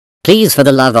Please, for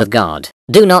the love of God,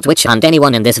 do not witch hunt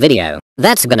anyone in this video.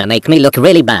 That's gonna make me look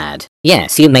really bad.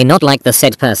 Yes, you may not like the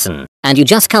said person, and you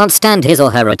just can't stand his or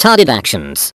her retarded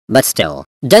actions, but still,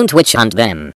 don't witch hunt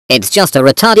them. It's just a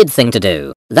retarded thing to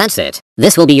do. That's it.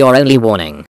 This will be your only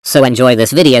warning. So enjoy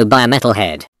this video by a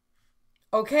metalhead.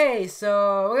 Okay,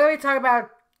 so we're gonna be talking about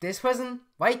this person,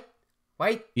 white.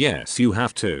 Yes, you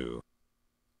have to.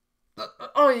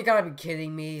 Oh, you gotta be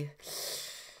kidding me.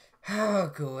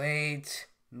 Oh, great.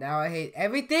 Now I hate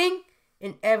everything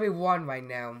and everyone right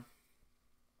now.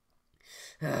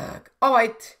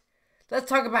 Alright, let's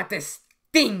talk about this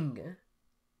thing.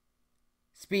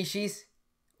 Species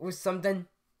or something.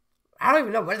 I don't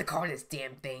even know what to call this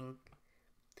damn thing.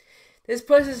 This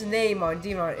person's name on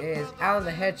Demon is Alan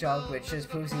the Hedgehog, which just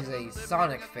proves he's a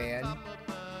Sonic fan.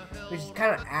 Which is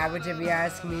kind of average if you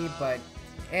ask me, but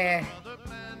And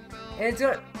it's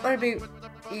gonna be,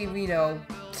 you know,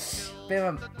 bit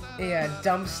of a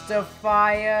dumpster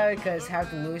fire because how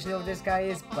delusional this guy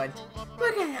is, but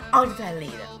we're gonna get onto that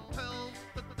later.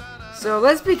 So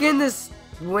let's begin this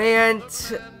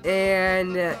rant,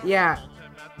 and yeah,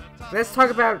 let's talk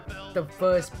about the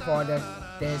first part of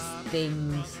this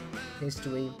thing's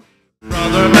history.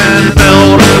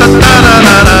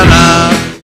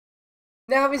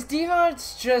 Now, his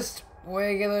demon's just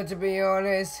regular, to be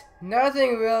honest.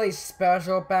 Nothing really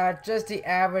special about, just the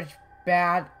average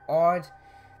bad art.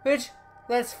 Which,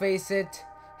 let's face it,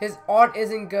 his art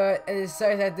isn't good, and it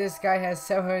sucks that this guy has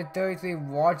 733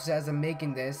 watches as of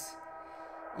making this.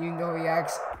 Even though he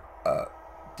acts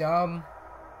dumb.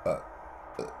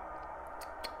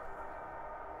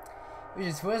 Which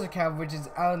is first account, which is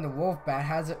Alan the Wolfbat,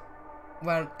 has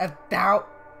around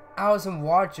 1,000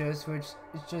 watches, which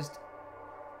is just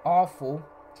awful.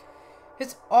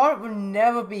 His art will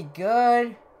never be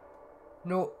good.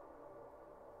 No,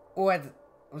 or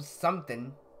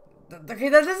something. Okay,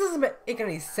 that doesn't make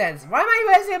any sense. Why am I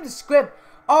messing up the script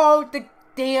all the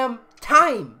damn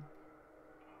time?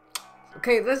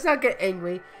 Okay, let's not get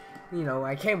angry. You know,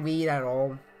 I can't read at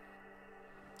all.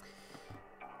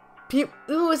 People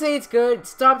who say it's good,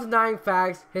 stop denying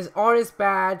facts. His art is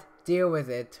bad, deal with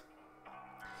it.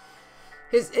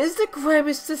 His Instagram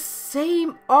is the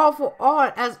same awful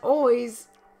art as always,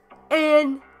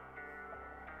 and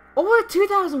over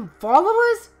 2,000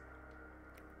 followers?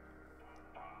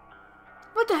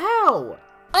 What the hell?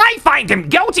 I find him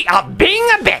guilty of being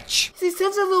a bitch! He's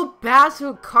such a little bastard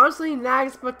who constantly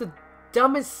nags about the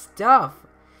dumbest stuff,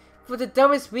 for the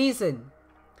dumbest reason.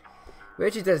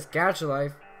 Richie does Gadget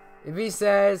Life. If he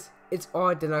says it's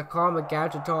art, then I call him a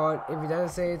gadgetard. If he doesn't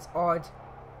say it's art,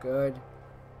 good.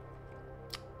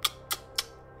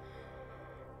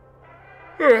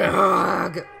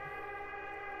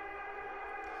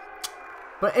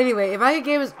 But anyway, if I could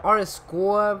give his art a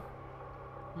score,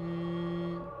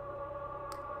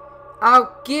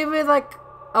 I'll give it like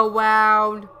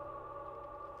around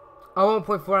a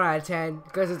 1.4 out of 10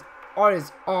 because his art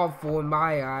is awful in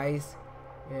my eyes,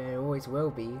 and it always will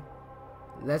be,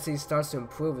 unless he starts to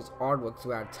improve his artwork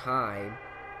throughout time.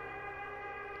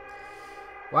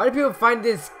 Why do people find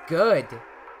this good?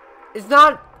 It's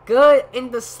not good in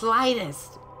the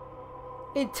slightest.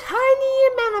 A tiny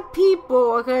amount of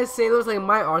people are gonna say it looks like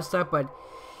my art stuff, but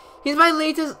here's my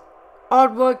latest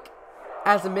artwork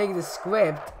as I'm making the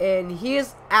script, and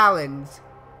here's Alan's.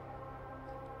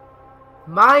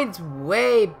 Mine's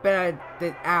way better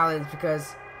than Alan's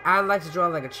because Alan likes to draw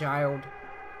like a child,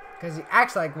 because he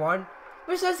acts like one.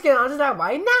 Which, let's get onto that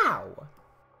right now.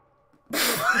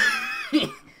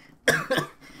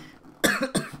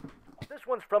 This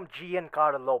one's from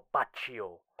Giancarlo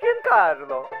Baccio.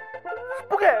 Giancarlo?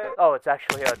 Spaghetti! Oh, it's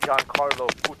actually Giancarlo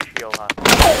Puccio, huh?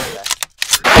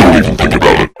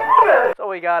 So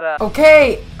we got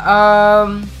Okay,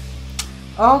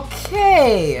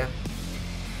 okay.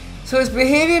 So his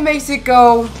behavior makes it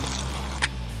go...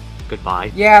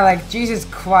 Goodbye. Yeah, like, Jesus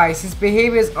Christ. His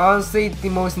behavior is honestly the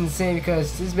most insane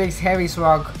because this makes Heavy's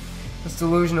Rock, this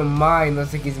delusional mind,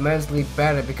 looks like he's mentally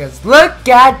better because look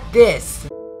at this!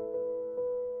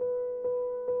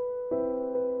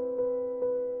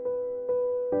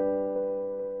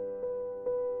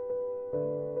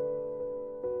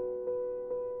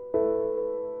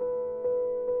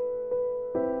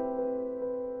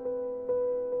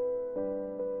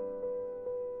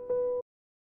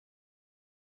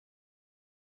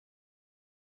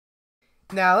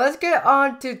 Now let's get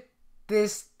on to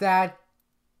this, that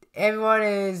everyone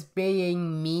is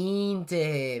being mean to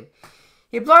him.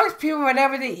 He blocks people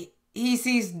whenever he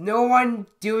sees no one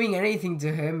doing anything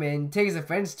to him and takes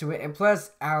offense to it. And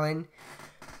plus, Alan,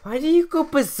 why do you go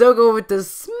berserk over the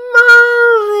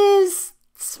smallest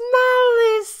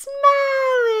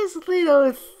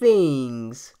little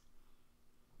things.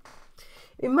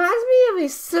 It reminds me of a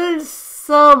certain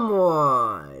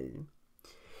someone.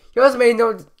 You also may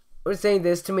know was saying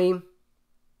this to me.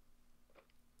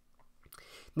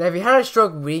 Now, if you had a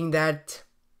stroke reading that,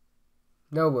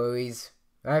 no worries.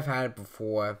 I've had it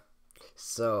before.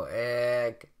 So,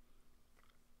 I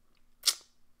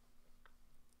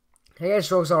get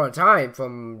strokes all the time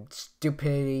from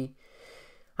stupidity.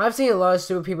 I've seen a lot of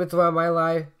stupid people throughout my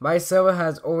life. My server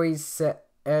has always said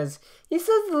as, he's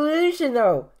so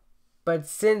delusional. But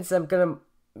since I'm gonna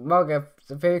mark a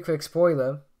very quick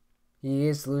spoiler, he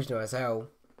is delusional as hell.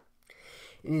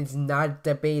 It's not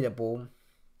debatable.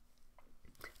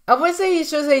 I would say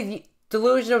he's just a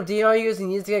delusional DNR user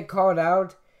and needs to get called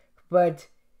out. But,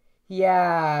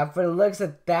 yeah, for the looks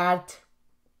of that.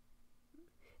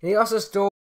 And he also stole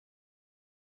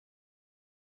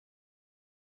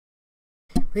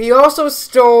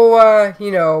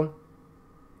you know,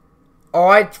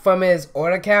 art from his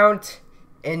old account,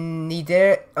 and he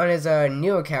did it on his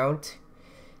new account,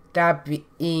 that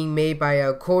being made by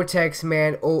a Cortex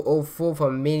Man 004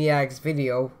 from Maniac's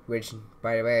video, which,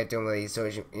 by the way, I don't really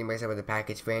associate myself with the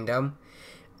package fandom.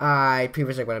 I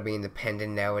previously want to be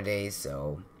independent nowadays,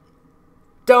 so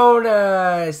don't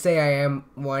say I am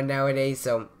one nowadays,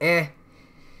 so don't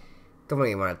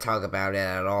really want to talk about it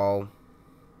at all.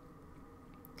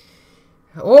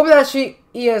 I hope that she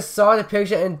either saw the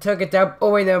picture and took it down.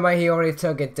 Oh wait, never mind, he already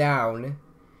took it down.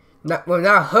 Not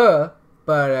her,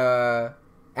 but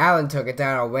Alan took it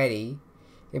down already.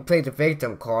 He played the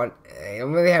victim card. I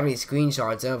don't really have any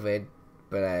screenshots of it,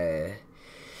 but if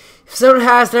someone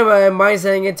has them, mind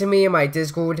sending it to me in my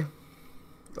Discord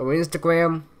or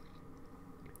Instagram.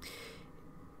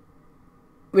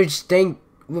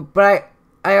 But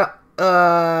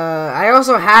I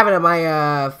also have it on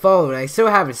my phone. I still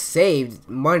have it saved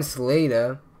months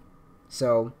later,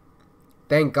 so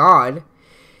thank God.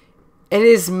 And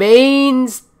his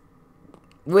mains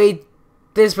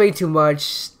there's way too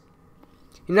much.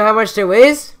 You know how much there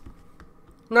is?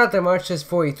 Not that much, just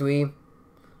 43. You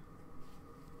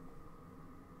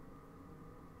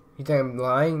think I'm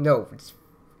lying? No,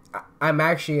 I'm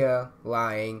actually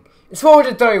lying. It's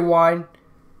 431.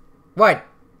 What?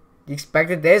 You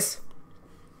expected this?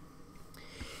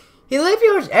 He let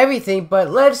pretty much everything, but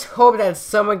let's hope that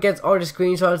someone gets all the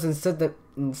screenshots and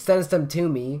sends them to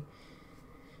me.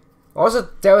 Also,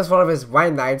 that was one of his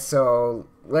white nights, so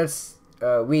let's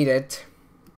read it.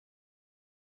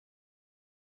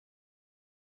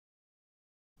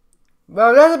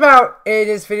 Well, that's about it.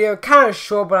 This video kind of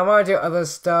short, but I want to do other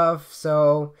stuff.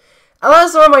 So,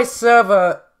 unless on my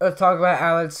server talk about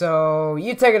Alex, so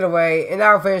you take it away, and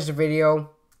I'll finish the video.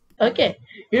 Okay,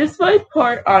 here's my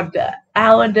part on the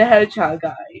Alan the Hedgehog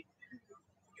guy.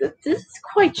 This is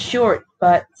quite short,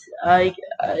 but I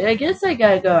guess I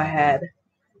gotta go ahead.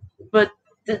 But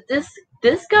this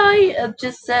guy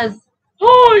just says,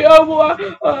 "Hi,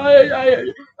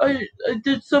 I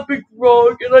did something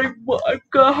wrong, and I'm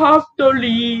gonna have to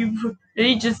leave." And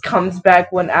he just comes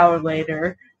back 1 hour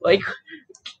later. Like,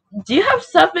 do you have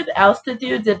something else to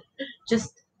do than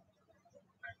just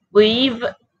leave?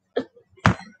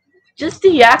 Just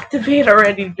deactivate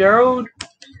already, dude.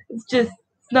 It's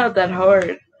not that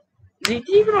hard.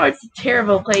 Even though it's a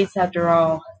terrible place after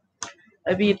all.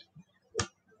 I mean,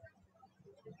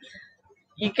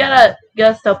 you gotta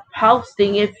stop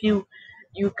posting if you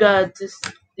gotta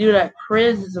just do that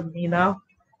criticism, you know?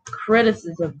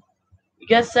 Criticism. You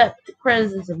gotta set the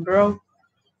criticism, bro.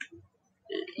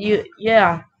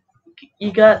 Yeah.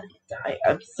 You got.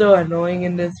 I'm so annoying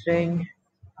in this thing.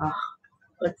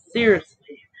 But seriously.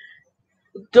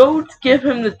 Don't give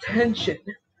him the attention.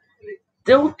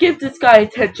 Don't give this guy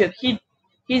attention.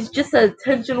 He's just an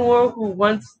attention whore who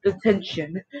wants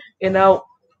attention. You know,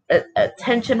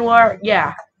 attention whore.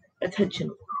 Yeah, attention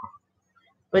whore.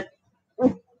 But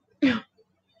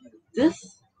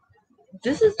this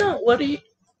is not what he.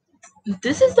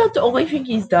 This is not the only thing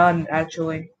he's done.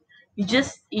 Actually, he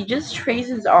just traced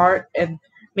his art and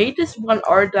made this one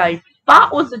art that I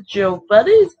thought was a joke, but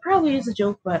it probably is a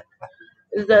joke. But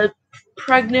the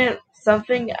pregnant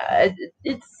something.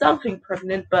 It's something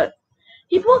pregnant, but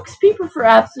he blocks people for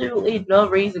absolutely no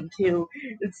reason too.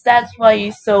 That's why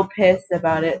he's so pissed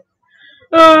about it.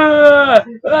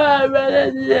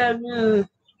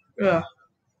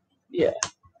 Yeah.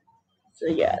 So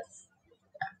yes.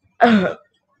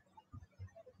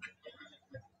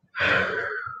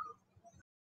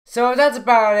 So that's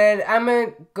about it. I'm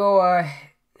gonna go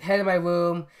head to my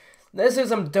room, listen to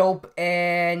some dope,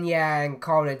 and yeah, and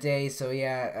call it a day. So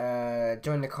yeah,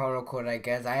 join the carnal code, I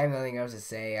guess. I have nothing else to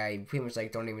say. I pretty much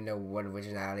don't even know what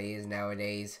originality is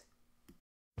nowadays.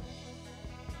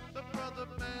 another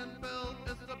man fell